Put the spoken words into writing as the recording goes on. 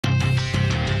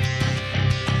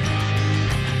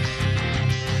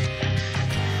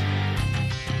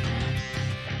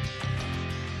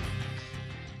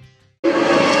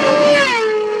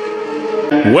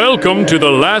Welcome to the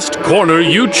Last Corner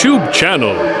YouTube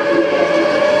channel.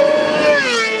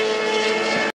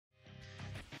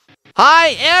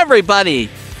 Hi everybody!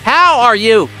 How are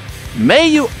you? May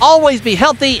you always be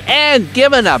healthy and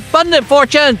give an abundant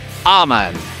fortune.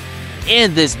 Amen.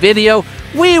 In this video,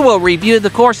 we will review the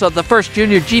course of the first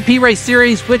Junior GP race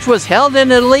series, which was held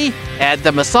in Italy at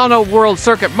the Misano World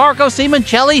Circuit Marco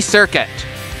Simoncelli Circuit.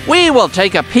 We will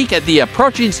take a peek at the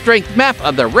approaching strength map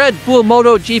of the Red Bull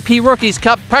MotoGP Rookies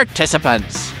Cup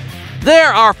participants.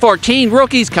 There are 14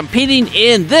 rookies competing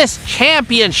in this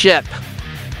championship,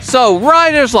 so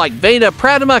riders like Veda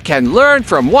Pratama can learn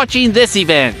from watching this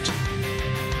event.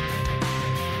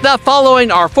 The following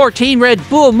are 14 Red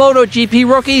Bull MotoGP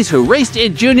rookies who raced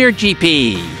in Junior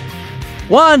GP.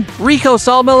 1. Rico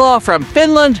Salmela from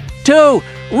Finland. 2.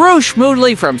 Rush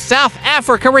Moodley from South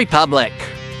Africa Republic.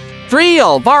 3.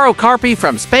 Alvaro Carpi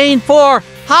from Spain. 4.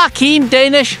 Hakim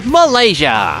Danish,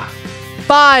 Malaysia.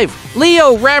 5.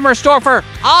 Leo Rammerstorfer,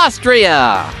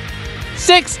 Austria.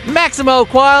 6. Maximo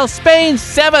Quail, Spain.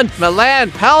 7.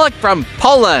 Milan Palak from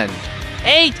Poland.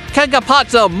 8.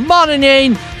 Kagapazzo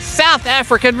Moninane, South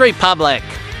African Republic.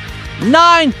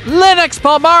 9. Linux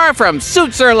Palmara from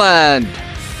Switzerland.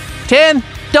 10.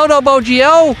 Dodo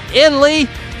Boggio, Italy.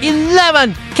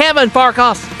 11. Kevin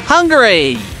Farkas,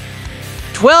 Hungary.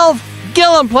 12.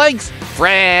 Guillaume Planks,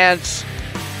 France.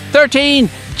 13.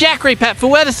 Jackery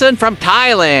Patfuedison from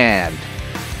Thailand.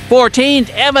 14.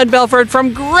 Evan Belford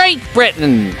from Great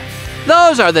Britain.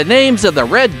 Those are the names of the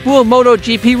Red Bull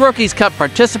MotoGP Rookies Cup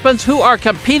participants who are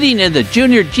competing in the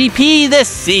Junior GP this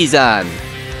season.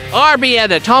 RB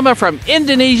Aditama from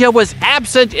Indonesia was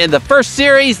absent in the first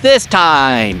series this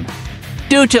time,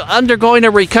 due to undergoing a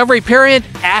recovery period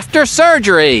after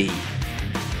surgery.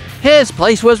 His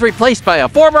place was replaced by a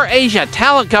former Asia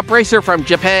Talent Cup racer from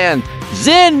Japan,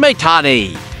 Zin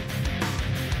Meitani.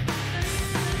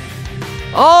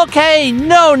 Okay,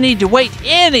 no need to wait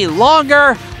any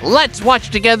longer. Let's watch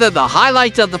together the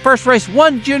highlights of the first Race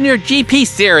 1 Junior GP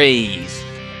series.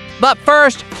 But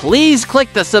first, please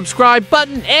click the subscribe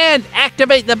button and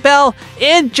activate the bell.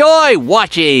 Enjoy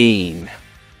watching!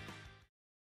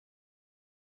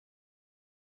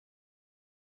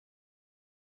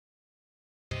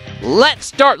 Let's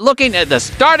start looking at the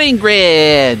starting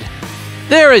grid.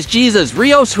 There is Jesus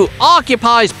Rios, who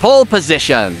occupies pole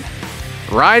position.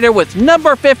 Rider with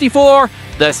number 54,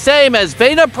 the same as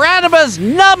Veda Pratama's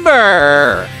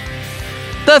number.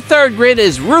 The third grid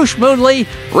is Rush Moodley,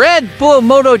 Red Bull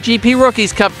MotoGP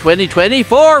Rookies Cup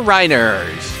 2024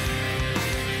 riders.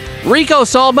 Rico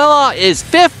Salmela is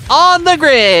 5th on the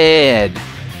grid.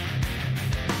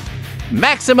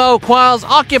 Maximo Quails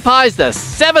occupies the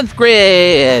 7th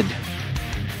grid.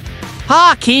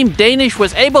 Hakim Danish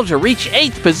was able to reach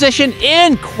 8th position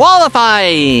in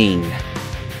qualifying.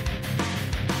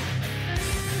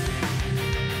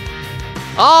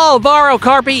 Alvaro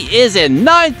Carpi is in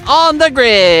 9th on the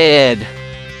grid.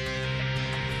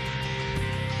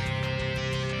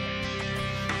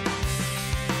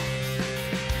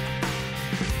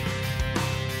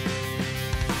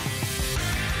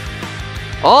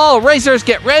 All racers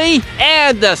get ready,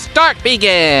 and the start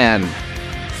began.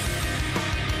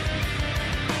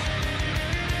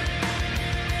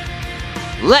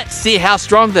 Let's see how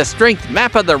strong the strength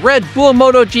map of the Red Bull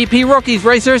MotoGP Rookies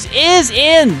racers is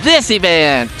in this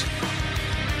event.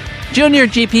 Junior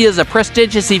GP is a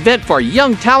prestigious event for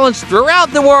young talents throughout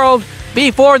the world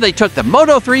before they took the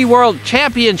Moto3 World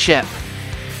Championship.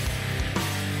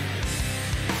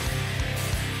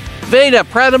 Veda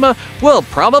Pratama will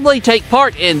probably take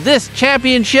part in this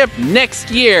championship next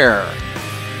year.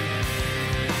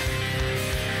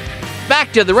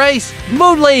 Back to the race,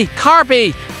 Moodley,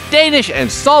 Carpi, Danish, and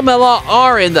Salmela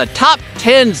are in the top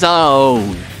 10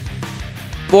 zone.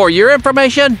 For your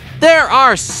information, there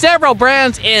are several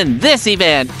brands in this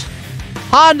event.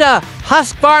 Honda,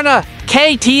 Husqvarna,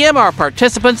 KTM are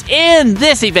participants in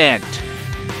this event.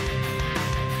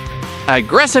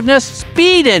 Aggressiveness,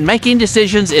 speed, and making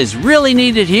decisions is really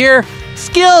needed here.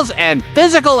 Skills and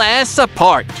physical as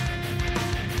support.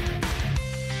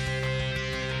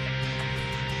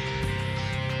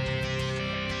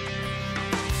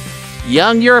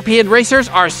 Young European racers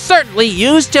are certainly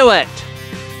used to it.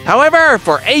 However,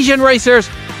 for Asian racers,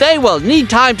 they will need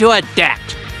time to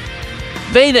adapt.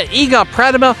 Veda Iga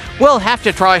Pratama will have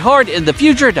to try hard in the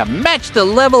future to match the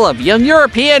level of young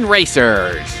European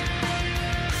racers.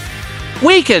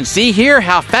 We can see here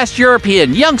how fast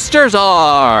European youngsters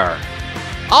are.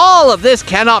 All of this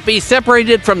cannot be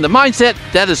separated from the mindset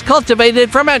that is cultivated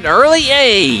from an early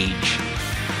age.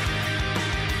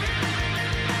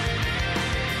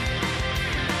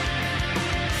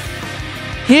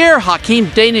 Here, Hakim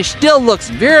Danish still looks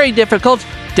very difficult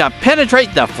to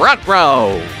penetrate the front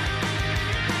row.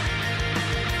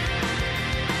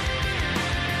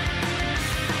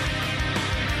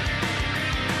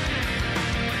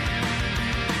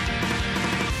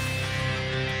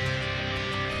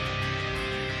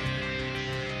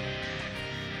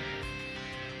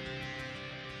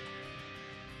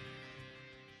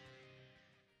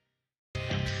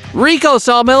 Rico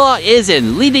Salmilla is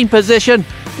in leading position.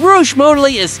 Roosh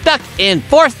Moodley is stuck in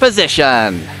 4th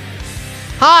position.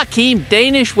 Hakim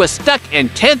Danish was stuck in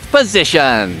 10th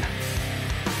position.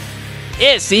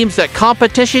 It seems that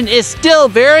competition is still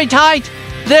very tight.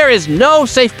 There is no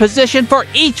safe position for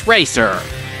each racer.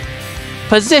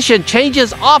 Position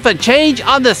changes often change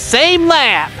on the same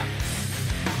lap.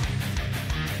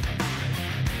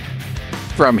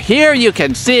 From here you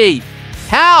can see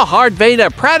how hard Veda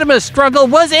Pratama's struggle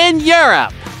was in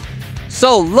Europe.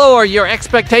 So lower your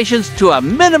expectations to a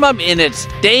minimum in its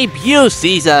debut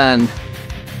season.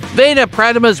 Veda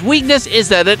Pratama's weakness is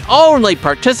that it only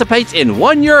participates in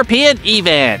one European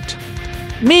event.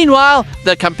 Meanwhile,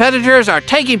 the competitors are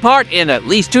taking part in at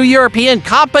least 2 European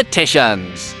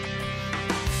competitions.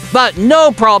 But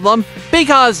no problem,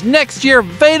 because next year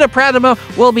Veda Pratama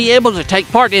will be able to take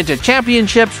part into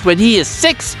championships when he is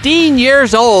 16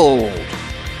 years old.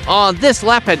 On this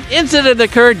lap, an incident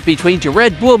occurred between 2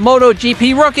 Red Bull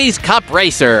Motogp Rookies Cup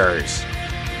racers.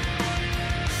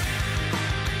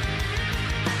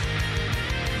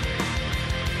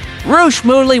 Roosh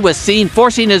Moodley was seen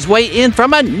forcing his way in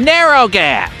from a narrow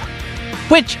gap,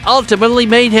 which ultimately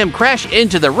made him crash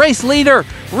into the race leader,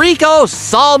 Rico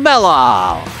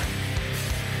Salmilla.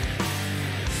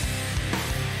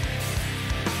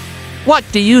 What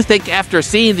do you think after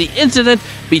seeing the incident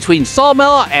between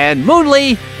Salmilla and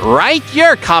Moodley? Write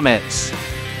your comments.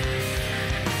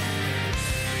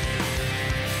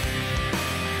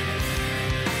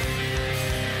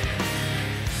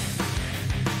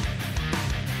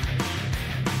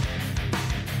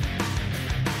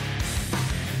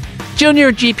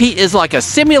 Junior GP is like a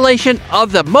simulation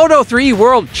of the Moto3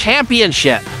 World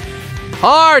Championship.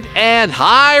 Hard and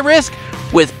high risk,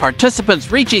 with participants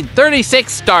reaching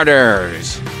 36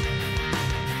 starters.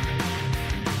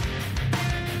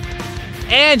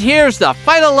 And here's the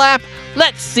final lap.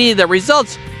 Let's see the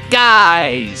results,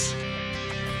 guys.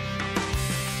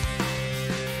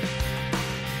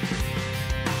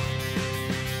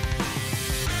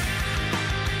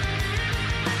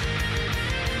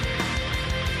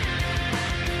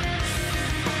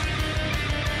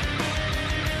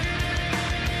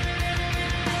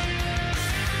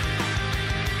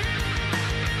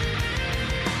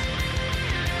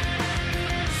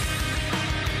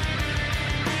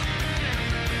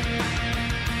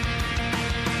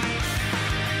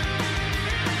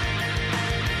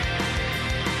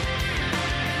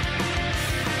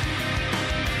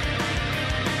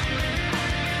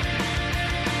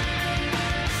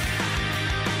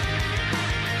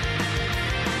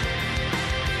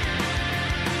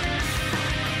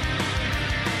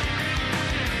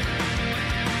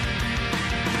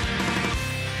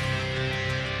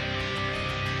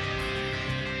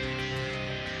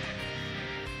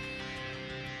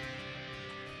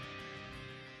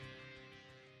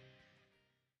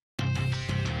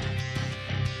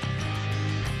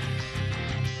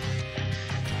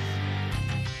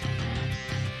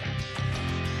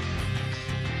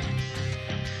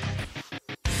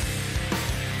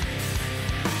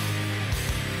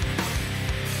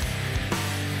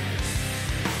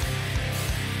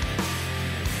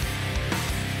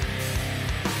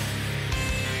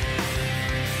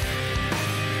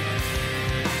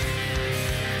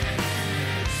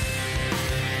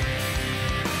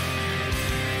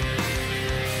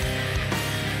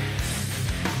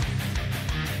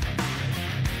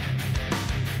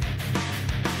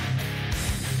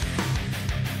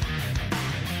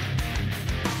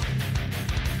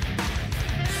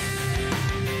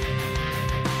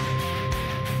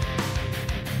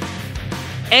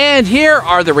 And here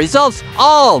are the results.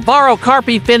 Alvaro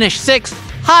Carpi finished 6th,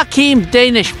 Hakim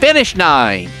Danish finished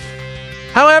 9th.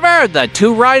 However, the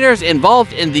 2 riders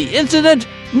involved in the incident,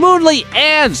 Moodley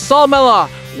and Salmilla,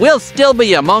 will still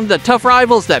be among the tough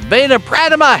rivals that Veda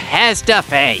Pratama has to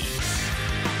face.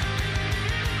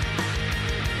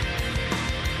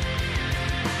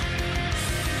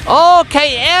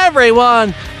 Okay,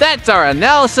 everyone, that's our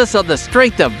analysis of the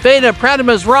strength of Veda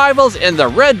Pratama's rivals in the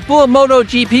Red Bull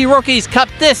Motogp Rookies Cup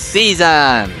this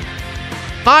season.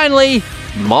 Finally,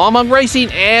 Mom on Racing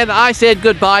and I said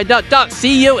goodbye.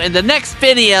 See you in the next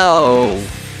video.